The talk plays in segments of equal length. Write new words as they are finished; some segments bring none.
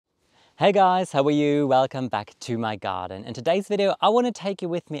Hey guys, how are you? Welcome back to my garden. In today's video, I want to take you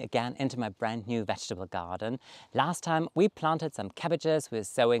with me again into my brand new vegetable garden. Last time we planted some cabbages, we're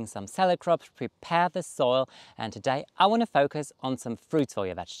sowing some salad crops, prepared the soil, and today I want to focus on some fruits for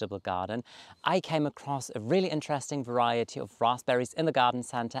your vegetable garden. I came across a really interesting variety of raspberries in the garden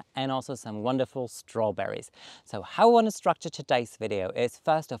center and also some wonderful strawberries. So how I want to structure today's video is,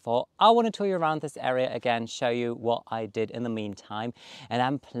 first of all, I want to tour you around this area again, show you what I did in the meantime, and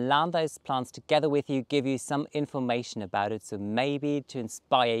then plant those plants together with you, give you some information about it, so maybe to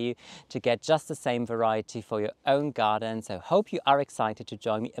inspire you to get just the same variety for your own garden. So hope you are excited to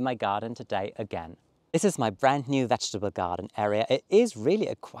join me in my garden today again. This is my brand new vegetable garden area. It is really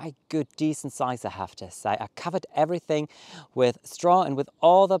a quite good, decent size, I have to say. I covered everything with straw and with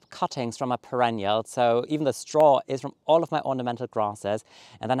all the cuttings from a perennial. So even the straw is from all of my ornamental grasses.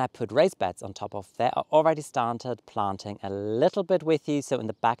 And then I put raised beds on top of there. I already started planting a little bit with you. So in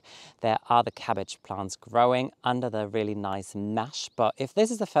the back, there are the cabbage plants growing under the really nice mesh. But if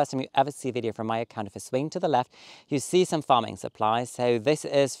this is the first time you ever see a video from my account, if you swing to the left, you see some farming supplies. So this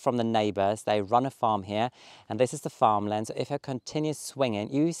is from the neighbors. They run a farm here, and this is the farmland. So if I continue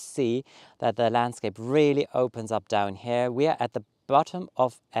swinging, you see that the landscape really opens up down here. We are at the bottom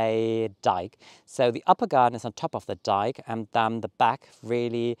of a dike. So the upper garden is on top of the dike, and then the back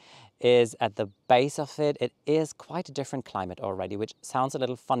really is at the base of it. It is quite a different climate already, which sounds a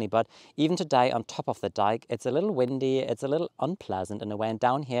little funny, but even today on top of the dike, it's a little windy, it's a little unpleasant in a way, and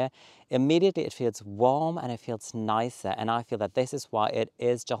down here immediately it feels warm and it feels nicer, and I feel that this is why it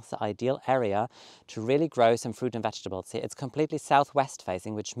is just the ideal area to really grow some fruit and vegetables here. It's completely southwest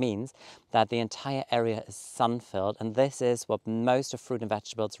facing, which means that the entire area is sun-filled, and this is what most of fruit and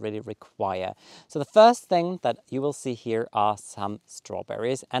vegetables really require. So the first thing that you will see here are some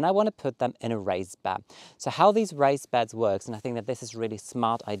strawberries, and I want to put them in a raised bed. So how these raised beds works, and I think that this is a really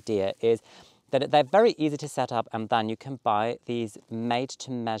smart idea, is that they're very easy to set up, and then you can buy these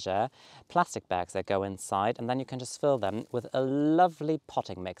made-to-measure plastic bags that go inside, and then you can just fill them with a lovely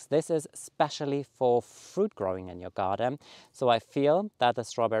potting mix. This is especially for fruit growing in your garden, so I feel that the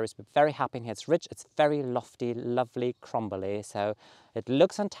strawberries will be very happy in here. It's rich, it's very lofty, lovely, crumbly, so it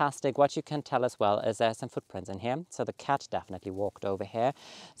looks fantastic. What you can tell as well is there's some footprints in here, so the cat definitely walked over here.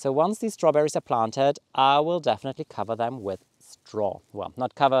 So once these strawberries are planted, I will definitely cover them with straw. Well,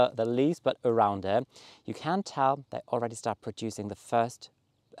 not cover the leaves, but around it. You can tell they already start producing the first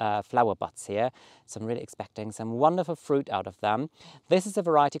flower buds here, so I'm really expecting some wonderful fruit out of them. This is a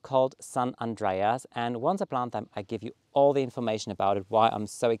variety called San Andreas, and once I plant them, I give you all the information about it, why I'm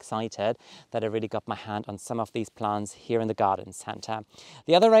so excited that I really got my hand on some of these plants here in the garden center.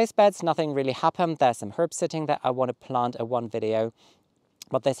 The other raised beds, nothing really happened. There's some herbs sitting that I want to plant in one video,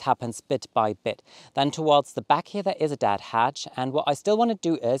 but this happens bit by bit. Then towards the back here, there is a dead hedge, and what I still want to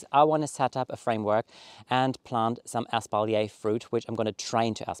do is I want to set up a framework and plant some espalier fruit, which I'm going to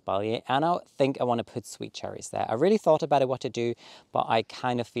train to espalier, and I think I want to put sweet cherries there. I really thought about it, what to do, but I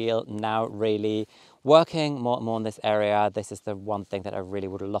kind of feel now really working more and more in this area, this is the one thing that I really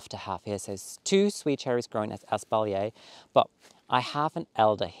would love to have here. So it's 2 sweet cherries growing as espalier, but I have an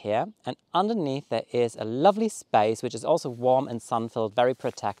elder here, and underneath there is a lovely space which is also warm and sun-filled, very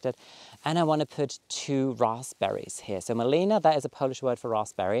protected, and I want to put 2 raspberries here. So Malina, that is a Polish word for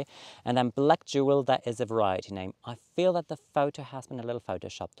raspberry, and then Black Jewel, that is a variety name. I feel that the photo has been a little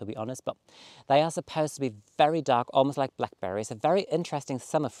photoshopped, to be honest, but they are supposed to be very dark, almost like blackberries, a very interesting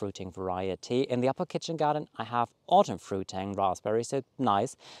summer fruiting variety. In the upper kitchen garden, I have autumn fruiting raspberries, so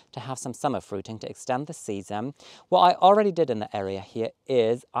nice to have some summer fruiting to extend the season. What I already did in the area here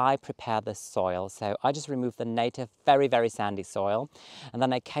is I prepared the soil. So I just removed the native, very, very sandy soil, and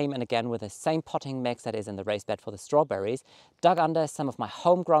then I came in again with the same potting mix that is in the raised bed for the strawberries, dug under some of my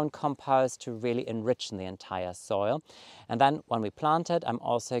homegrown compost to really enrich the entire soil. And then when we planted, I'm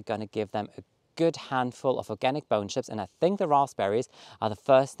also going to give them a good handful of organic bone chips, and I think the raspberries are the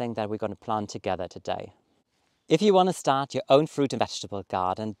first thing that we're going to plant together today. If you want to start your own fruit and vegetable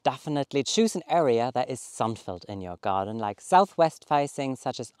garden, definitely choose an area that is sun-filled in your garden, like southwest facing,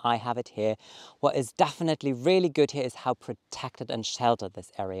 such as I have it here. What is definitely really good here is how protected and sheltered this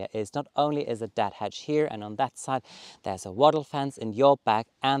area is. Not only is a dead hedge here and on that side, there's a wattle fence in your back,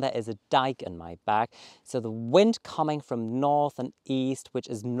 and there is a dike in my back. So the wind coming from north and east, which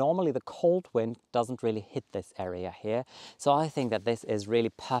is normally the cold wind, doesn't really hit this area here. So I think that this is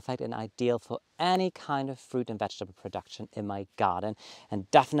really perfect and ideal for any kind of fruit and vegetable production in my garden, and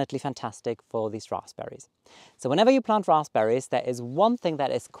definitely fantastic for these raspberries. So whenever you plant raspberries, there is one thing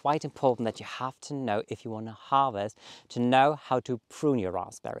that is quite important that you have to know if you want to harvest, to know how to prune your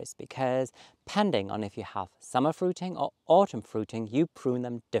raspberries, because depending on if you have summer fruiting or autumn fruiting, you prune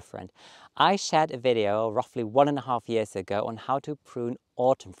them different. I shared a video roughly 1.5 years ago on how to prune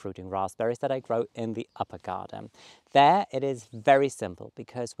autumn fruiting raspberries that I grow in the upper garden. There it is very simple,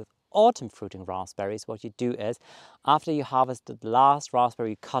 because with autumn fruiting raspberries, what you do is after you harvested the last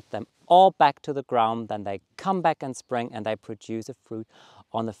raspberry, you cut them all back to the ground, then they come back in spring and they produce a fruit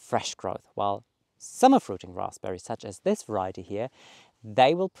on the fresh growth. While summer fruiting raspberries, such as this variety here,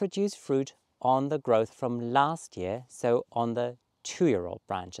 they will produce fruit on the growth from last year, so on the 2-year-old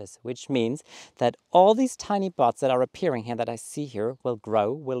branches, which means that all these tiny buds that are appearing here that I see here will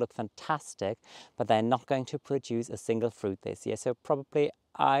grow, will look fantastic, but they're not going to produce a single fruit this year. So probably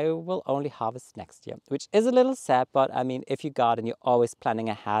I will only harvest next year, which is a little sad, but I mean, if you garden, you're always planning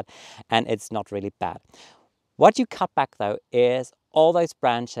ahead and it's not really bad. What you cut back though is all those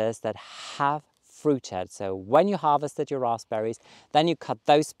branches that have fruited. So when you harvested your raspberries, then you cut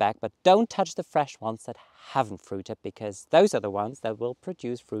those back, but don't touch the fresh ones that haven't fruited, because those are the ones that will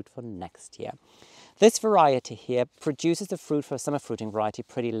produce fruit for next year. This variety here produces the fruit for summer fruiting variety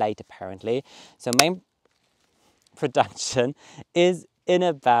pretty late apparently. So main production is in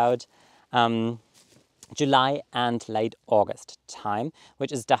about July and late August time,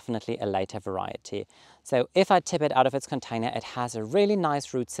 which is definitely a later variety. So if I tip it out of its container, it has a really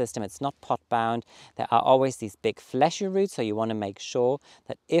nice root system. It's not pot bound. There are always these big fleshy roots, so you want to make sure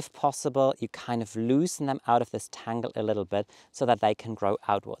that if possible, you kind of loosen them out of this tangle a little bit so that they can grow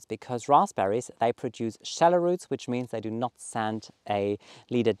outwards. Because raspberries, they produce shallow roots, which means they do not send a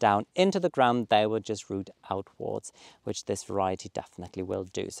leader down into the ground. They will just root outwards, which this variety definitely will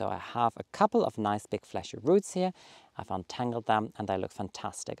do. So I have a couple of nice big fleshy roots here. I've untangled them and they look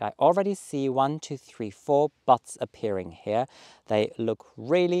fantastic. I already see 1, 2, 3, 4 buds appearing here. They look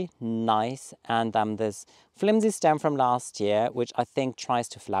really nice, and this flimsy stem from last year, which I think tries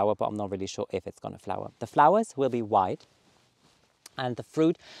to flower, but I'm not really sure if it's going to flower. The flowers will be white and the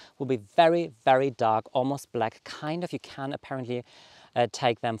fruit will be very, very dark, almost black, kind of, you can apparently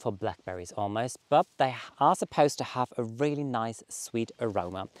take them for blackberries almost, but they are supposed to have a really nice sweet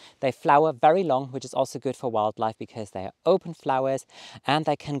aroma. They flower very long, which is also good for wildlife because they are open flowers and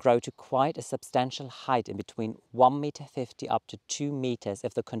they can grow to quite a substantial height, in between 1.50 m up to 2 meters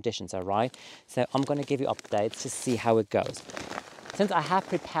if the conditions are right. So I'm going to give you updates to see how it goes. Since I have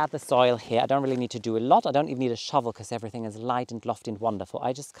prepared the soil here, I don't really need to do a lot. I don't even need a shovel because everything is light and lofty and wonderful.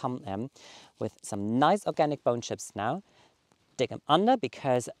 I just come in with some nice organic bone chips now, dig them under,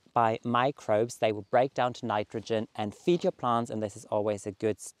 because by microbes they will break down to nitrogen and feed your plants, and this is always a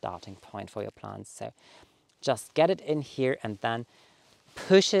good starting point for your plants. So just get it in here and then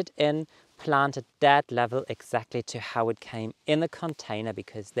push it in, plant at that level exactly to how it came in the container,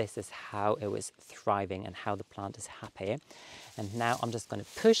 because this is how it was thriving and how the plant is happy. And now I'm just going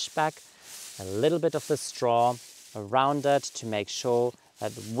to push back a little bit of the straw around it to make sure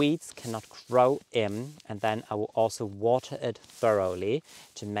that the weeds cannot grow in, and then I will also water it thoroughly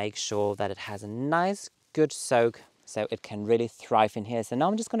to make sure that it has a nice good soak so it can really thrive in here. So now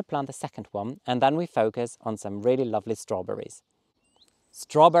I'm just going to plant the second one, and then we focus on some really lovely strawberries.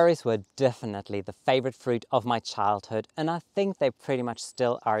 Strawberries were definitely the favorite fruit of my childhood, and I think they pretty much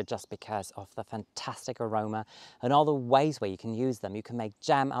still are, just because of the fantastic aroma and all the ways where you can use them. You can make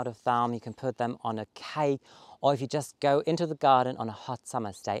jam out of them, you can put them on a cake, or if you just go into the garden on a hot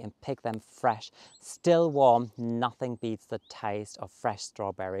summer's day and pick them fresh, still warm, nothing beats the taste of fresh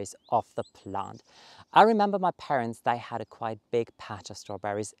strawberries off the plant. I remember my parents, they had a quite big patch of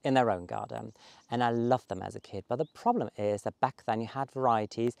strawberries in their own garden, and I loved them as a kid. But the problem is that back then you had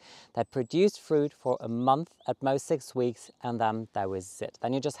varieties that produced fruit for a month, at most 6 weeks, and then that was it.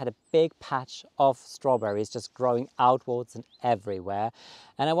 Then you just had a big patch of strawberries just growing outwards and everywhere.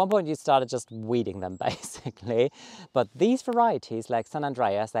 And at one point you started just weeding them basically. But these varieties like San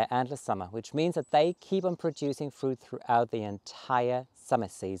Andreas, they're endless summer, which means that they keep on producing fruit throughout the entire summer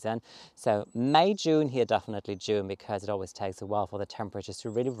season. So May, June, here definitely June, because it always takes a while for the temperatures to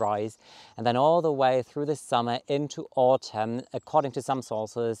really rise, and then all the way through the summer into autumn, according to some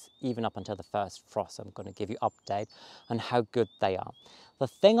sources, even up until the first frost. I'm going to give you an update on how good they are. The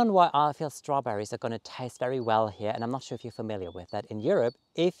thing on why I feel strawberries are going to taste very well here, and I'm not sure if you're familiar with that, in Europe,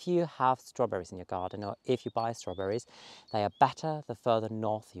 if you have strawberries in your garden or if you buy strawberries, they are better the further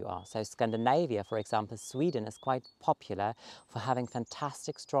north you are. So Scandinavia, for example, Sweden is quite popular for having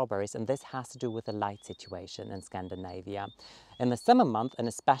fantastic strawberries, and this has to do with the light situation in Scandinavia. In the summer month, and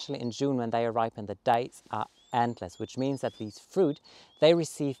especially in June when they are ripe and the dates are endless, which means that these fruit, they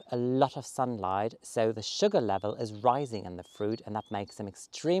receive a lot of sunlight, so the sugar level is rising in the fruit, and that makes them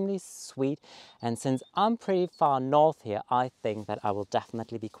extremely sweet. And since I'm pretty far north here, I think that I will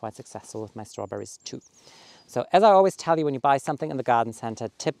definitely be quite successful with my strawberries too. So as I always tell you, when you buy something in the garden center,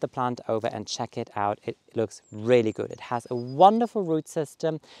 tip the plant over and check it out. It looks really good. It has a wonderful root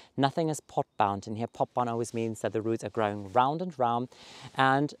system. Nothing is pot bound in here. Pot bound always means that the roots are growing round and round.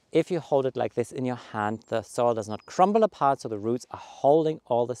 And if you hold it like this in your hand, the soil does not crumble apart, so the roots are holding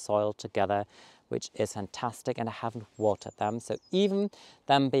all the soil together, which is fantastic. And I haven't watered them, so even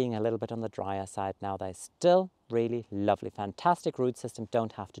them being a little bit on the drier side now, they're still really lovely, fantastic root system,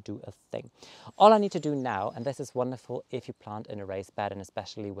 don't have to do a thing. All I need to do now, and this is wonderful if you plant in a raised bed and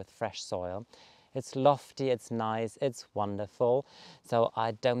especially with fresh soil, it's lofty, it's nice, it's wonderful. So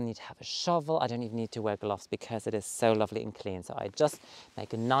I don't need to have a shovel, I don't even need to wear gloves because it is so lovely and clean. So I just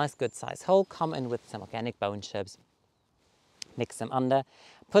make a nice good size hole, come in with some organic bone chips, mix them under,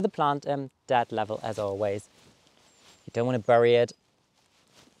 put the plant in, dead level as always. You don't want to bury it,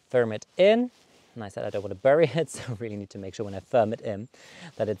 firm it in. And I said I don't want to bury it, so I really need to make sure when I firm it in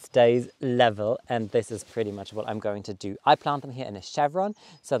that it stays level, and this is pretty much what I'm going to do. I plant them here in a chevron,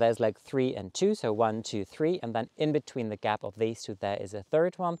 so there's like 3 and 2, so 1, 2, 3, and then in between the gap of these two there is a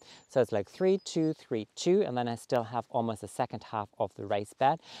third one, so it's like 3, 2, 3, 2, and then I still have almost the second half of the raised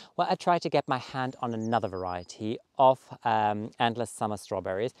bed. Well, I try to get my hand on another variety of endless summer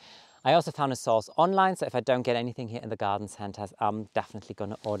strawberries. I also found a source online, so if I don't get anything here in the garden centers, I'm definitely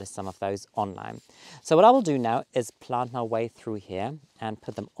going to order some of those online. So what I will do now is plant my way through here and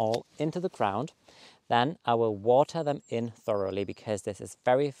put them all into the ground. Then I will water them in thoroughly because this is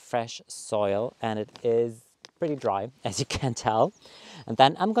very fresh soil and it is pretty dry, as you can tell. And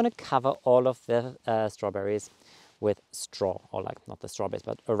then I'm going to cover all of the strawberries with straw, or like not the strawberries,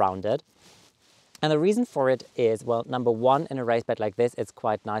 but around it. And the reason for it is, well, number one, in a raised bed like this, it's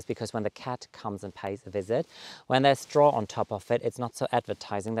quite nice because when the cat comes and pays a visit, when there's straw on top of it, it's not so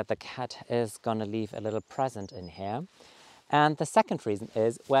advertising that the cat is going to leave a little present in here. And the second reason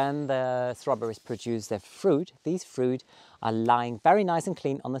is when the strawberries produce their fruit, these fruit are lying very nice and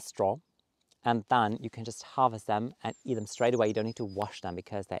clean on the straw. And then you can just harvest them and eat them straight away. You don't need to wash them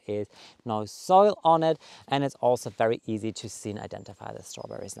because there is no soil on it, and it's also very easy to see and identify the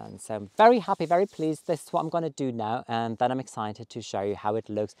strawberries then. So I'm very happy, very pleased. This is what I'm going to do now, and then I'm excited to show you how it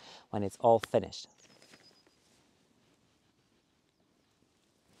looks when it's all finished.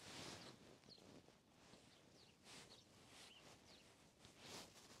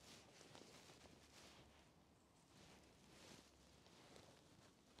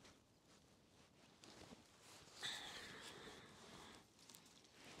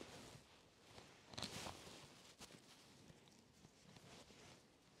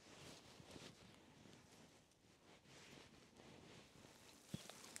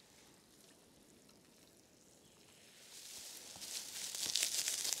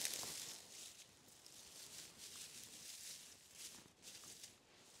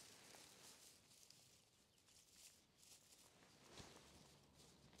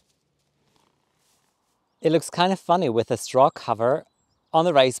 It looks kind of funny with a straw cover on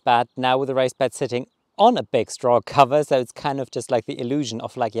the raised bed, now with the raised bed sitting on a big straw cover, so it's kind of just like the illusion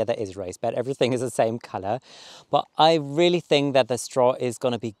of like, yeah, there is raised bed, everything is the same color. But I really think that the straw is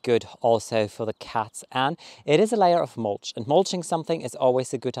going to be good also for the cats, and it is a layer of mulch, and mulching something is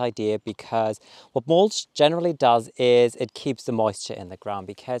always a good idea because what mulch generally does is it keeps the moisture in the ground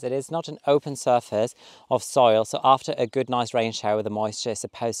because it is not an open surface of soil, so after a good nice rain shower the moisture is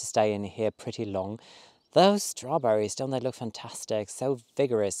supposed to stay in here pretty long. Those strawberries, don't they look fantastic? So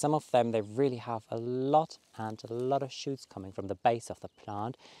vigorous. Some of them, they really have a lot of shoots coming from the base of the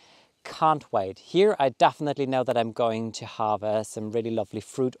plant. Can't wait. Here I definitely know that I'm going to harvest some really lovely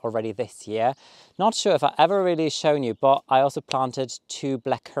fruit already this year. Not sure if I ever really shown you, but I also planted 2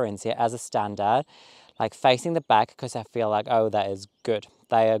 black currants here as a standard, like facing the back, because I feel like, oh, that is good.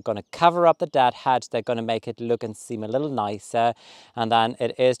 They are going to cover up the dead hedge. They're going to make it look and seem a little nicer. And then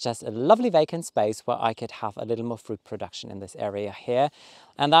it is just a lovely vacant space where I could have a little more fruit production in this area here.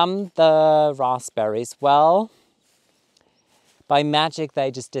 And then the raspberries, well, by magic,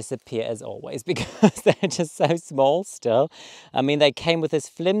 they just disappear as always because they're just so small still. I mean, they came with this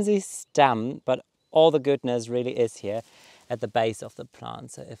flimsy stem, but all the goodness really is here at the base of the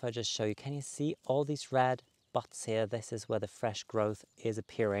plant. So if I just show you, can you see all these red buds here? This is where the fresh growth is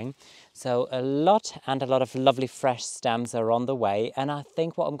appearing. So a lot of lovely fresh stems are on the way. And I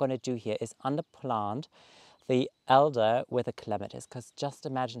think what I'm going to do here is underplant the elder with a clematis, because just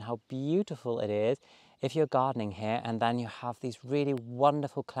imagine how beautiful it is if you're gardening here and then you have these really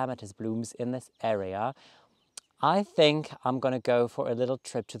wonderful clematis blooms in this area. I think I'm gonna go for a little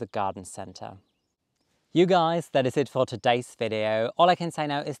trip to the garden center. You guys, that is it for today's video. All I can say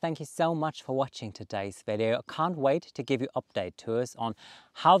now is thank you so much for watching today's video. I can't wait to give you update tours on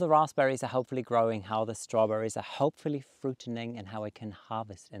how the raspberries are hopefully growing, how the strawberries are hopefully fruiting, and how I can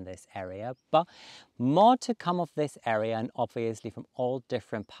harvest in this area. But more to come of this area, and obviously from all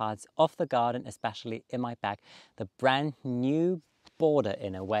different parts of the garden, especially in my back, the brand new border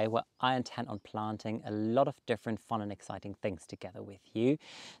in a way where I intend on planting a lot of different fun and exciting things together with you.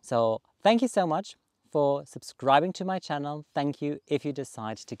 So thank you so much for subscribing to my channel. Thank you if you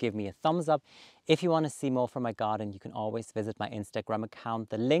decide to give me a thumbs up. If you want to see more from my garden, you can always visit my Instagram account.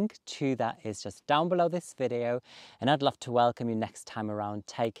 The link to that is just down below this video, and I'd love to welcome you next time around.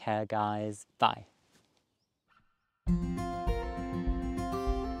 Take care, guys. Bye.